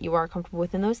do and what you are comfortable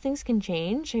with, and those things can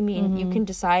change. I mean, you can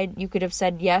decide, you could have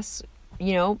said yes,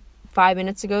 you know, 5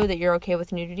 minutes ago that you're okay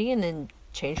with nudity, and then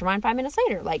change your mind 5 minutes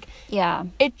later. Like,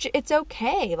 it's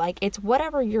okay. Like, it's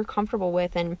whatever you're comfortable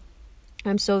with. And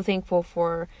I'm so thankful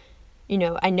for, you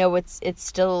know, I know it's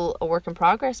still a work in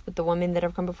progress, but the women that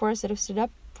have come before us that have stood up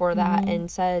for that and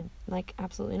said, like,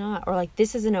 absolutely not, or, like,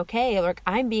 this isn't okay, or, like,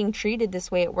 I'm being treated this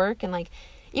way at work. And, like,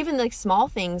 even, like, small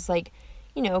things, like,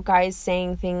 you know, guys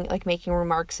saying like, making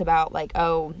remarks about, like,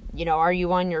 oh, you know, are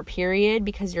you on your period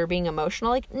because you're being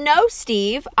emotional? Like, no,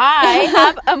 Steve, I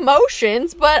have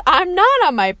emotions, but I'm not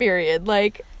on my period.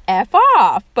 Like, F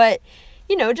off. But,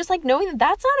 you know, just, like, knowing that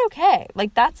that's not okay.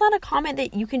 Like, that's not a comment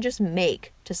that you can just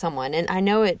make to someone. And I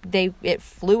know it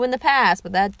flew in the past,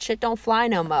 but that shit don't fly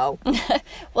no mo.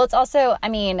 Well, it's also, I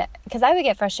mean, because I would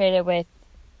get frustrated with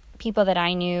people that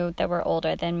I knew that were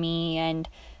older than me, and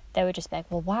they would just be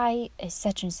like, well, why is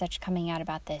such and such coming out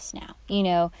about this now, you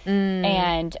know?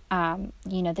 And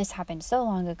you know, this happened so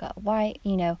long ago, why,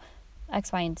 you know,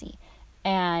 X, Y, and Z.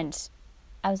 And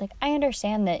I was like, I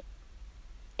understand that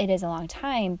it is a long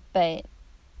time, but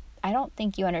I don't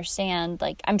think you understand,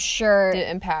 like, I'm sure the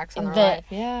impacts on their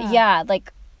life.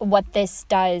 Like, what this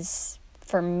does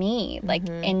for me, like,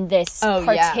 in this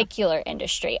particular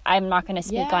industry. I'm not going to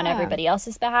speak on everybody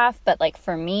else's behalf, but, like,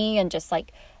 for me, and just,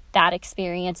 like, that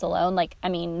experience alone, like, I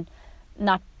mean,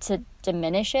 not to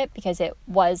diminish it, because it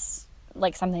was,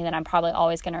 like, something that I'm probably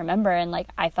always going to remember, and, like,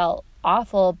 I felt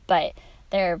awful, but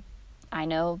I'm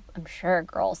sure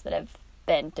girls that have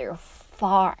been through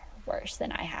far worse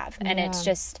than I have, and it's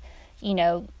just, you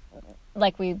know,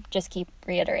 like, we just keep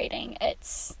reiterating,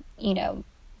 it's, you know,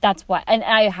 that's what, and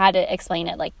I had to explain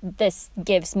it, like, this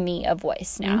gives me a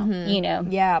voice now, you know?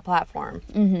 Yeah, a platform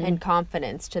and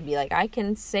confidence to be like, I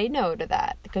can say no to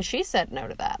that, because she said no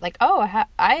to that. Like, oh,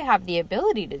 I have the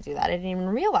ability to do that. I didn't even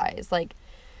realize. Like,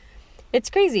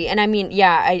 it's crazy. And I mean,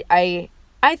 I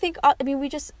think, I mean, we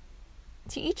just,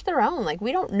 to each their own. Like,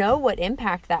 we don't know what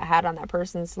impact that had on that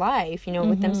person's life, you know,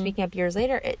 with them speaking up years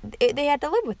later. They had to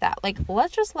live with that. Like,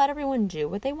 let's just let everyone do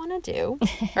what they want to do.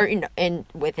 Or, you know, and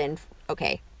within,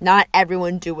 okay, not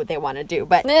everyone do what they want to do,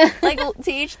 but, like,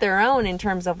 to each their own, in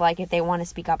terms of, like, if they want to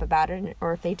speak up about it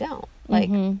or if they don't. Like,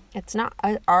 it's not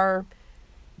our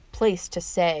place to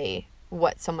say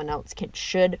what someone else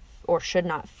should or should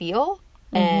not feel,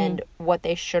 and what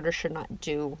they should or should not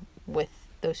do with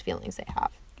those feelings they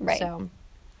have. Right. So,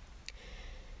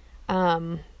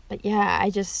 but yeah,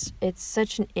 it's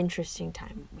such an interesting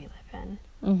time we live in.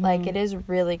 Like, it is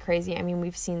really crazy. I mean,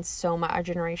 we've seen so much, our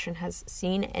generation has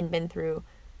seen and been through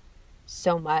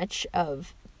so much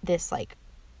of this, like,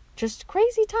 just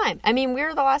crazy time. I mean,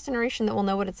 we're the last generation that will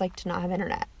know what it's like to not have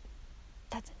internet.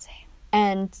 That's insane.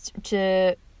 And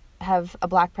to have a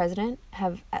black president,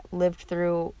 have lived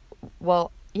through,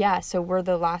 well, yeah, so we're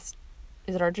the last,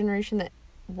 is it our generation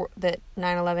that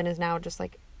 9/11 is now just,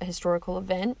 like, a historical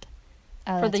event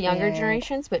for the younger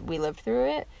generations, but we lived through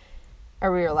it,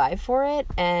 or we were alive for it,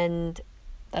 and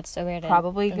that's so weird.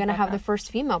 Probably going to have the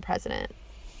first female president.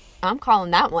 I'm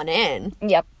calling that one in.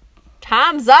 Yep.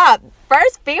 Time's up.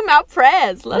 First female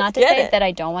pres. Let's Not to get say it. that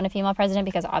I don't want a female president,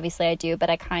 because obviously I do, but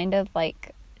I kind of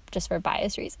like, just for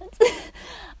bias reasons,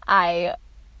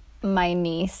 my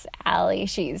niece Allie,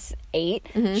 she's 8.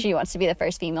 She wants to be the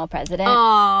first female president.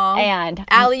 Aww. And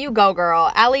Allie, you go,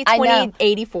 girl. Allie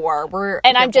 2084.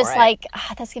 And I'm just like,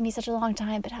 that's gonna be such a long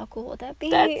time, but how cool would that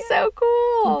be? That's so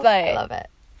cool. But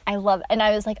I love it. And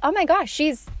I was like, oh my gosh,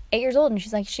 she's 8 years old, and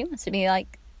she's like, she wants to be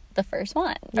like the first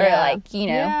one, or Yeah. like, you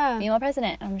know, Yeah. female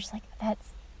president. And I'm just like, that's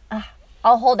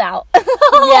I'll hold out. Yeah,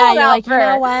 Hold you're out like, for you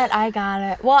know her. what? I got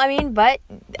it. Well, I mean, but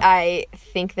I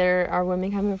think there are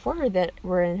women coming before her that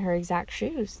were in her exact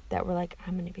shoes that were like,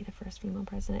 I'm going to be the first female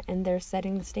president. And they're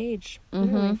setting the stage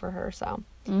literally for her. So,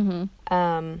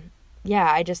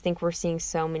 yeah, I just think we're seeing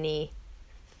so many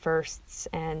firsts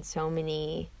and so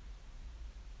many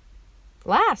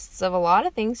lasts of a lot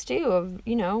of things too, of,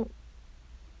 you know.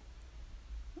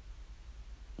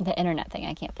 The internet thing,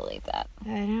 I can't believe that.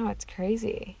 I know, it's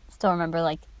crazy. Still remember,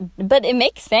 like, but it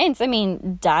makes sense. I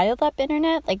mean, dial-up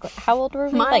internet, like, how old were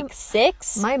we? Like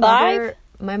 6? My 5?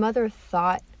 mother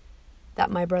thought that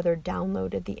my brother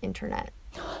downloaded the internet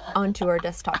onto our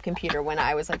desktop computer when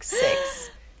I was like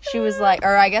 6. She was like,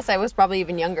 or I guess I was probably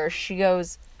even younger. She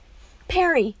goes,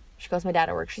 Perry. She goes, my dad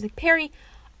at work. She's like, Perry,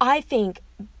 I think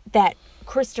that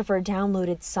Christopher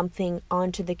downloaded something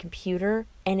onto the computer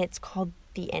and it's called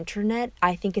the internet.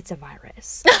 I think it's a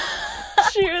virus.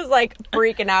 She was like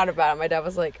freaking out about it. My dad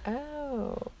was like,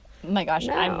 oh My gosh,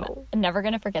 no. I'm never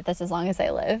going to forget this as long as I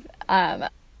live.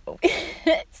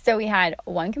 So we had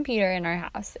one computer in our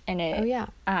house, and it, oh yeah,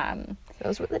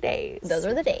 those were the days. those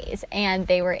were the days, and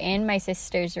they were in my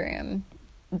sister's room.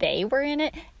 They were in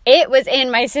it. It was in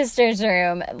my sister's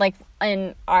room, like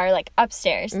in our like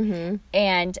upstairs.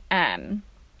 And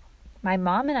my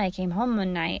mom and I came home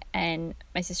one night, and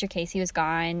my sister Casey was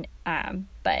gone,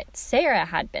 but Sarah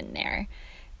had been there,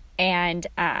 and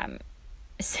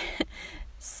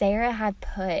Sarah had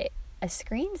put a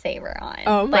screensaver on.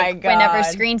 Oh my like, whenever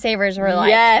God. screensavers were like,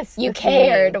 Yes, you the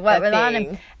cared thing, what the was on thing.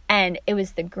 them. And it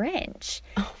was the Grinch.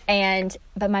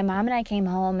 But my mom and I came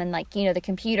home, and like, you know, the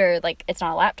computer, like, it's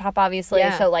not a laptop, obviously.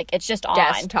 Yeah. So like, it's just on.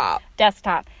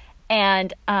 Desktop.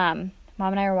 And mom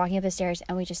and I were walking up the stairs,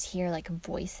 and we just hear like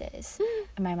voices.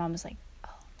 And my mom was like, oh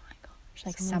my gosh,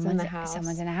 like someone's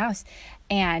in the house.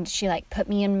 And she like put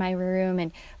me in my room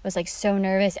and was like so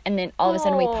nervous. And then all of a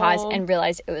sudden we paused and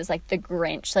realized it was like the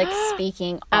Grinch, like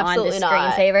speaking on the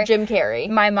screensaver. Jim Carrey.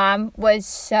 My mom was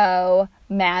so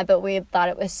mad, but we thought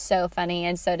it was so funny,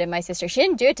 and so did my sister. She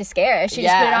didn't do it to scare us. She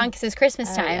just put it on because it's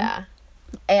Christmas time. Yeah.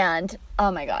 And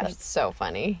oh my gosh, That's so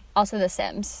funny. also The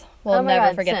Sims. We'll Oh my never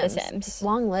God, forget The Sims.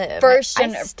 Long live. First I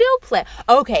still play.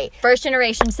 Okay. First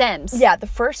generation Sims. Yeah, the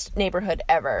first neighborhood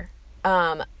ever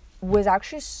was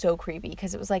actually so creepy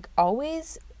because it was like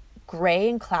always gray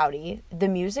and cloudy. The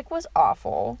music was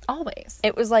awful. Always.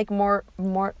 It was like more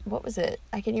what was it?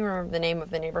 I can't even remember the name of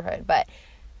the neighborhood, but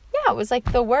yeah, it was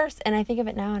like the worst. And I think of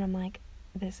it now and I'm like,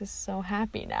 this is so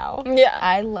happy now. Yeah.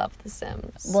 I love The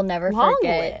Sims. We'll never Long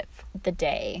forget live. the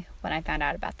day when I found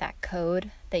out about that code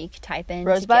that you could type in.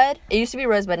 Rosebud? It used to be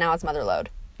Rosebud, now it's Motherlode.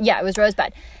 Yeah, it was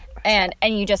Rosebud. And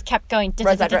you just kept going.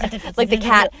 Rosebud, like the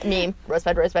cat meme.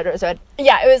 Rosebud, Rosebud, Rosebud.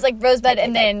 Yeah, it was like Rosebud,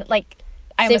 and then like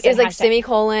I almost It was said like hashtag.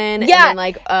 semicolon, Yeah, and then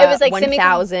like it was like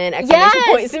 1,000 exclamation Yes!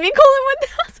 point, semicolon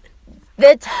 1,000.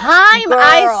 The time Girl.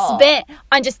 I spent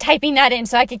on just typing that in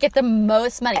so I could get the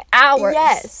most money. Hours.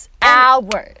 Yes.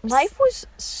 Hours. Life was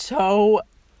so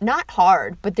not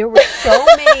hard, but there were so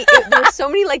many. There were so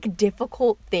many like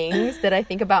difficult things that I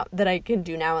think about that I can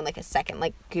do now in like a second,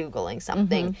 like Googling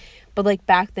something. But like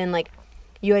back then, like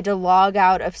you had to log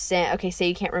out of Sim. Okay, say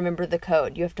you can't remember the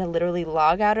code, you have to literally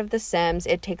log out of the Sims.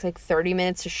 It takes like 30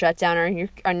 minutes to shut down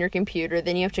on your computer.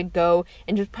 Then you have to go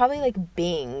and just probably like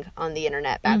Bing on the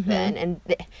internet back then, and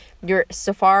your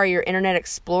Safari, your Internet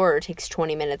Explorer takes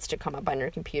 20 minutes to come up on your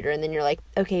computer, and then you're like,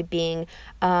 okay, Bing,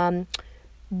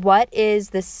 what is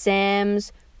the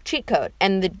Sims cheat code?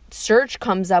 And the search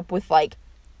comes up with like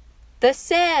The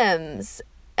Sims,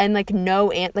 and like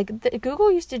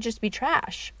Google used to just be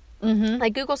trash.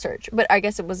 Like Google search, but I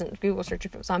guess it wasn't Google search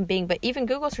if it was on Bing, but even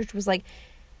Google search was like,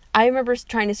 I remember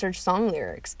trying to search song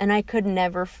lyrics and I could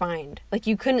never find, like,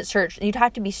 you couldn't search, you'd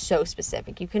have to be so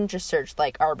specific. You couldn't just search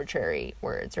like arbitrary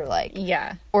words or like,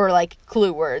 Yeah. or like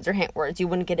clue words or hint words. You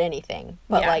wouldn't get anything.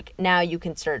 But Yeah. like now you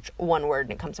can search one word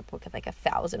and it comes up with like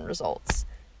 1,000 results.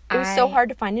 It was so hard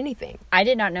to find anything. I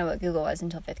did not know what Google was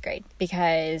until 5th grade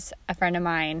because a friend of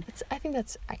mine. I think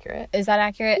that's accurate. Is that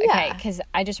accurate? Yeah. Okay, because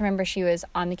I just remember she was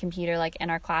on the computer like in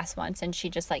our class once, and she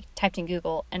just like typed in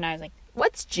Google, and I was like,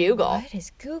 What's Jugal? What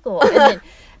is Google? And then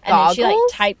she like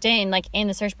Goggles? typed in like in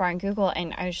the search bar in Google,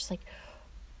 and I was just like,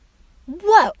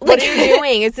 what? What are you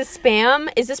doing? Is this spam?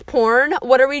 Is this porn?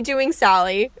 What are we doing,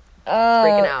 Sally?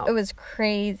 Freaking out. It was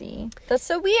crazy. That's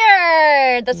so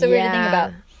weird. That's so weird to think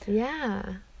about.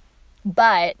 Yeah.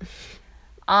 But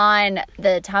on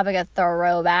the topic of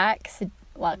throwbacks,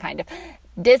 well, kind of,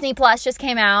 Disney Plus just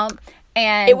came out,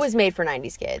 and It was made for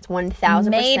 90s kids. 1,000%.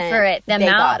 made for it. The they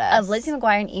amount got us. of Lizzie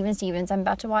McGuire and Even Stevens I'm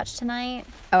about to watch tonight,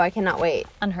 Oh, I cannot wait.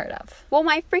 unheard of. Well,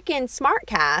 my freaking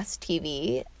SmartCast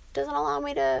TV doesn't allow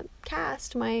me to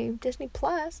cast my Disney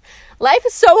Plus. Life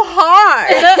is so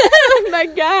hard. Oh my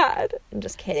God. I'm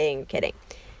just kidding.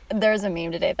 There's a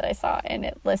meme today that I saw, and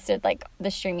it listed like the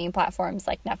streaming platforms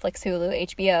like Netflix, Hulu,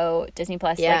 HBO, Disney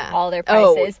Plus, like all their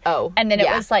prices. Oh, and then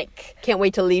yeah. it was like, Can't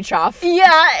wait to leech off. yeah,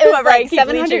 it was Whoever I like keep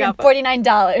leeching off of.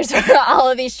 $749 for all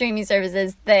of these streaming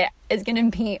services. That is going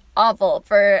to be awful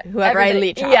for Whoever I everybody.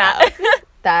 leech off Yeah. of.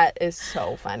 That is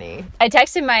so funny. I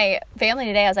texted my family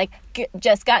today. I was like,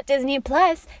 just got Disney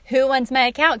Plus. Who wants my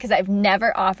account? Because I've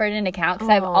never offered an account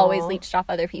because I've always leached off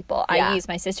other people. Yeah. I use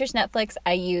my sister's Netflix.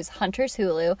 I use Hunter's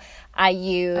Hulu. I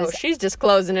use... Oh, she's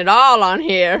disclosing it all on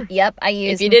here. Yep, I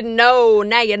use... If you didn't know,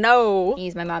 now you know.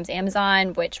 use my mom's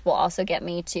Amazon, which will also get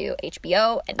me to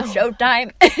HBO and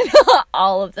Showtime and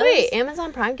all of those. Wait,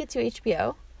 Amazon Prime gets you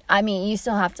HBO? I mean, you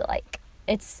still have to, like...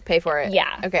 It's... Pay for it?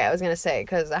 Yeah. Okay, I was going to say,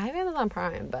 because I have Amazon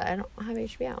Prime, but I don't have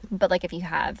HBO. But, like, if you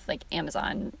have, like,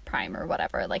 Amazon Prime or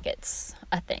whatever, like, it's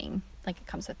a thing. Like, it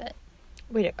comes with it.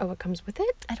 Wait, it comes with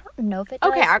it? I don't know if it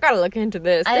does. Okay, I gotta look into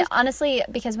this. I honestly,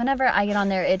 because whenever I get on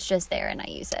there, it's just there and I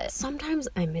use it. Sometimes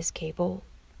I miss cable,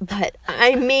 but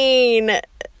I mean,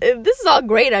 this is all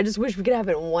great. I just wish we could have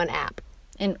it in one app.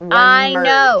 And One I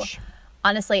know. merge.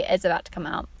 Honestly, it's about to come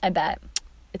out. I bet.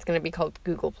 It's gonna be called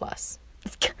Google Plus.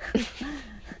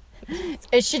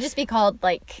 It should just be called,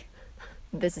 like,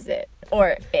 this is it.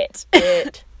 Or it.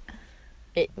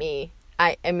 Me.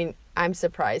 I mean, I'm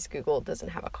surprised Google doesn't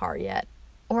have a car yet.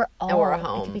 Or all. Or a It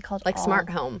home. could be called like all. Smart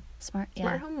Home. Smart, yeah.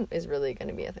 Smart Home is really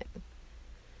gonna be a thing.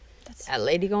 That's, That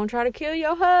lady gonna try to kill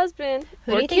your husband.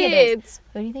 who or do you think kids. it is?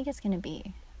 Who do you think it's going to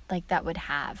be? Like, that would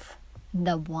have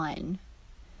the one.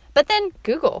 But then,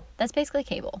 Google. that's basically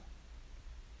cable.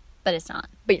 But it's not.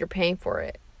 But you're paying for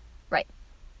it. Right.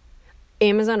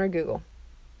 Amazon or Google?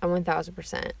 I'm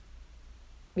 1,000%.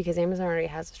 Because Amazon already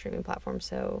has a streaming platform,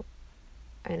 so...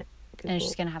 And it's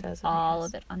just going to have all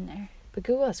of it on there. But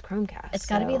Google has Chromecast. It's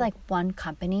got to be like one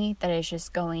company that is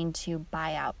just going to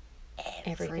buy out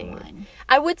everything. everyone.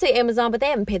 I would say Amazon, but they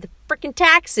haven't paid the freaking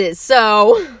taxes,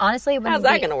 so... Honestly, How's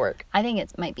that gonna work? I think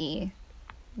it might be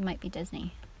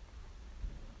Disney.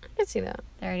 I can see that.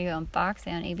 They already own Fox,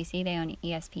 they own ABC, they own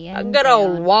ESPN. A good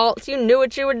old Walt, you knew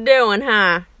what you were doing,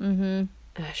 huh? Mm-hmm.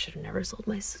 I should have never sold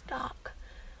my stock.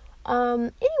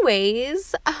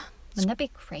 Anyways, Wouldn't that be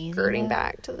crazy? skirting though?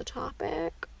 back to the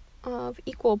topic of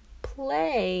equal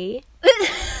play.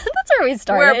 That's where we We're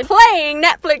started. playing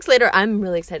Netflix later. I'm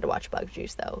really excited to watch Bug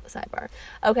Juice, though. Sidebar.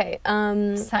 Okay.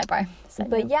 Sidebar.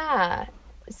 But yeah,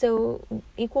 so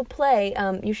equal play.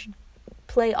 You should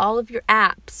play all of your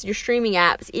apps, your streaming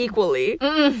apps, equally.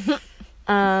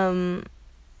 I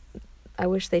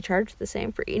wish they charged the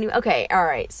same for any. Okay, all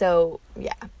right. So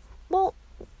yeah, well,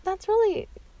 that's really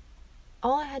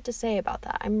all I had to say about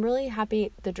that. I'm really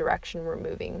happy the direction we're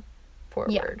moving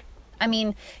forward. Yeah. I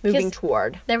mean, Moving 'cause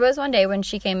toward. there was one day when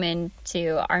she came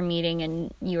into our meeting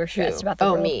and you were stressed Who? about the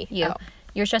Oh, world. me. You. Oh.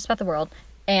 You were stressed about the world.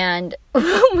 And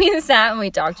we sat and we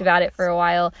talked about it for a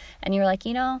while. And you were like,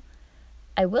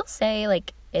 I will say,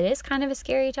 like, it is kind of a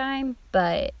scary time,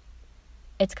 but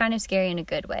it's kind of scary in a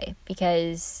good way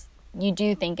because you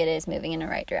do think it is moving in the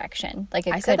right direction. Like,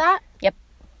 it I could, said that? Yep.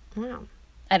 Wow.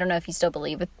 I don't know if you still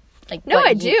believe it. Like, No, what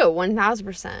I you- do.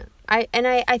 1,000%. I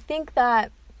think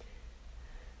that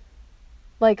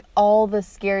like all the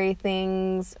scary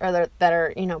things that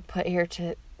are put here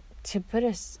to put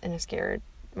us in a scared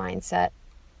mindset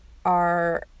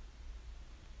are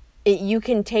you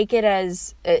can take it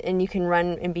as and you can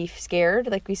run and be scared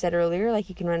like we said earlier, like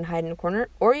you can run and hide in a corner,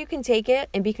 or you can take it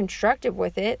and be constructive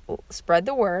with it, spread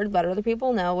the word, let other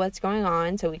people know what's going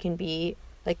on so we can be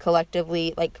like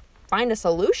collectively like find a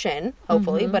solution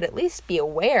hopefully, but at least be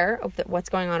aware of what's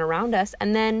going on around us,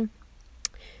 and then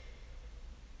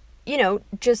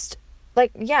just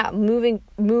like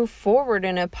move forward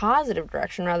in a positive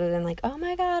direction rather than like, oh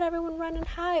my god, everyone run and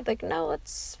hide. Like, no,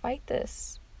 let's fight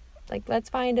this. Like, let's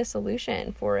find a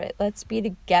solution for it. Let's be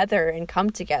together and come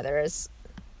together as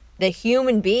the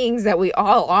human beings that we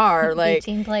all are. Like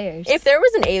 18 players. If there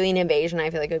was an alien invasion, I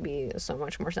feel like it would be so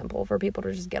much more simple for people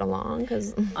to just get along.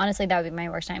 Because honestly, that would be my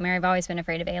worst nightmare. I've always been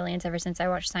afraid of aliens ever since I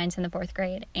watched Science in the 4th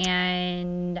grade,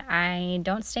 and I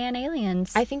don't stand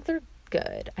aliens. I think they're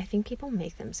good. I think people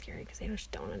make them scary because they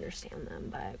just don't understand them.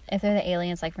 But if they're the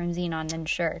aliens like from Xenon, then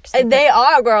sure. They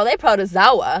are, girl. They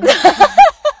protozoa.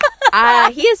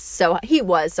 He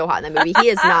was so hot in that movie. He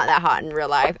is not that hot in real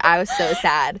life. I was so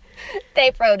sad.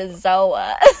 They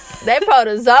protozoa. They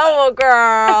protozoa,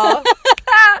 girl.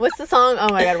 What's the song? Oh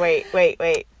my god,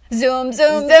 wait. Zoom,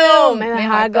 zoom, zoom. My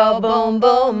heart go boom,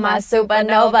 boom. My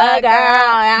supernova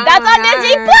girl. That's on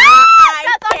Disney Plus.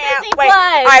 That's on Disney Plus.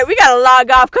 All right, we gotta log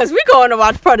off because we're going to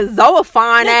watch Protozoa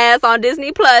fine ass on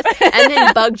Disney Plus. And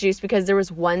then Bug Juice, because there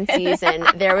was one season,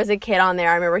 there was a kid on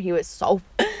there. I remember he was so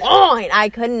fine. I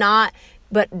could not,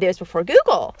 but this was before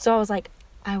Google. So I was like,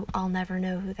 I'll never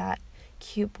know who that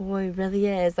cute boy really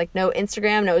is. Like, no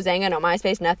Instagram, no Zanga, no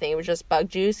MySpace, nothing. It was just Bug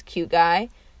Juice, cute guy.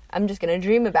 I'm just gonna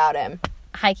dream about him.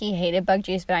 Heike hated Bug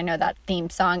Juice, but I know that theme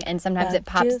song, and sometimes Bug it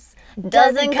pops. Juice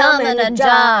doesn't come in a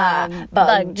jar.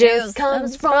 Bug Juice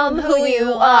comes from who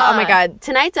you are. Oh my god,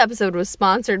 tonight's episode was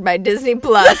sponsored by Disney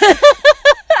Plus.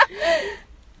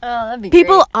 Oh, that'd be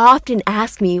People great. often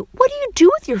ask me, what do you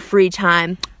do with your free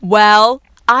time? Well,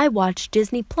 I watch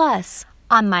Disney Plus.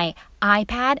 On my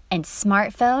iPad and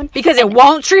smartphone. Because it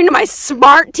won't stream to my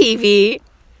smart TV.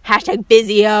 Hashtag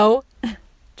Vizio.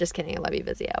 Just kidding, I love you,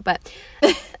 Vizio. But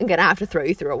I'm gonna have to throw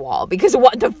you through a wall because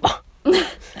what the fuck?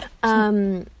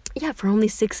 Yeah, for only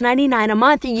 $6.99 a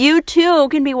month, you too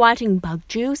can be watching Bug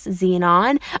Juice,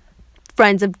 Xenon,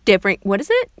 Friends of Different... What is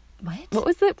it? What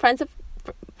was it? Friends of...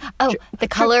 Oh, The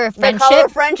Color of Friendship. The Color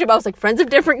of Friendship. I was like, Friends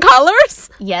of Different Colors?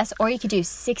 Yes, or you could do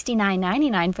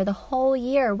 $69.99 for the whole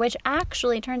year, which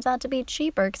actually turns out to be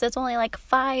cheaper because it's only like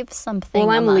 $5 something.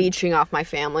 Well, I'm a month. leeching off my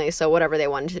family, so whatever they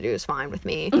wanted to do is fine with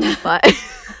me. But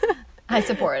I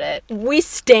support it. we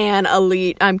stan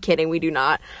elite. I'm kidding, we do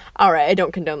not. All right, I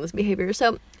don't condone this behavior.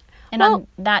 So, And on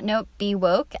that note, be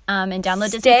woke and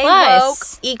download Disney stay Plus.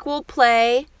 woke, equal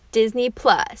play, Disney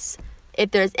Plus.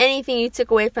 If there's anything you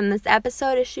took away from this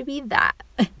episode, it should be that.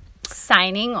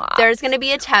 Signing off. There's going to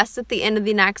be a test at the end of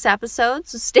the next episode,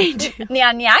 so stay tuned.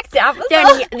 The next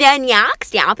episode. The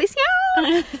next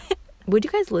episode. Would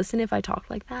you guys listen if I talked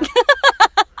like that?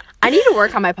 I need to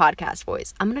work on my podcast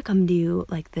voice. I'm going to come do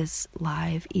like this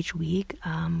live each week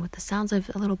with the sounds of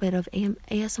a little bit of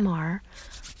ASMR.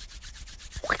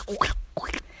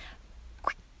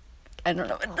 I don't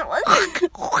know what that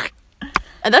was.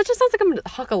 And that just sounds like I'm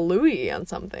huckalooey on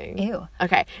something. Ew.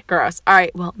 Okay, gross. All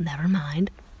right, well, never mind.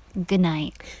 Good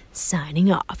night.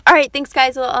 Signing off. All right, thanks,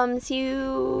 guys. We'll see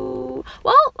you.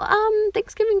 Well,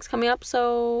 Thanksgiving's coming up,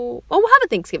 so we'll have a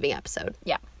Thanksgiving episode.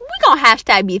 Yeah. We're gonna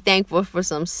hashtag be thankful for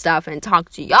some stuff and talk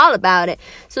to y'all about it.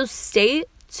 So stay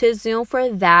tuned for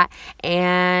that,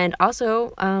 and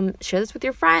also share this with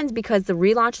your friends because the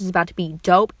relaunch is about to be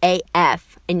dope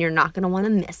AF, and you're not gonna want to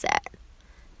miss it.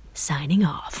 Signing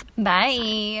off.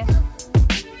 Bye.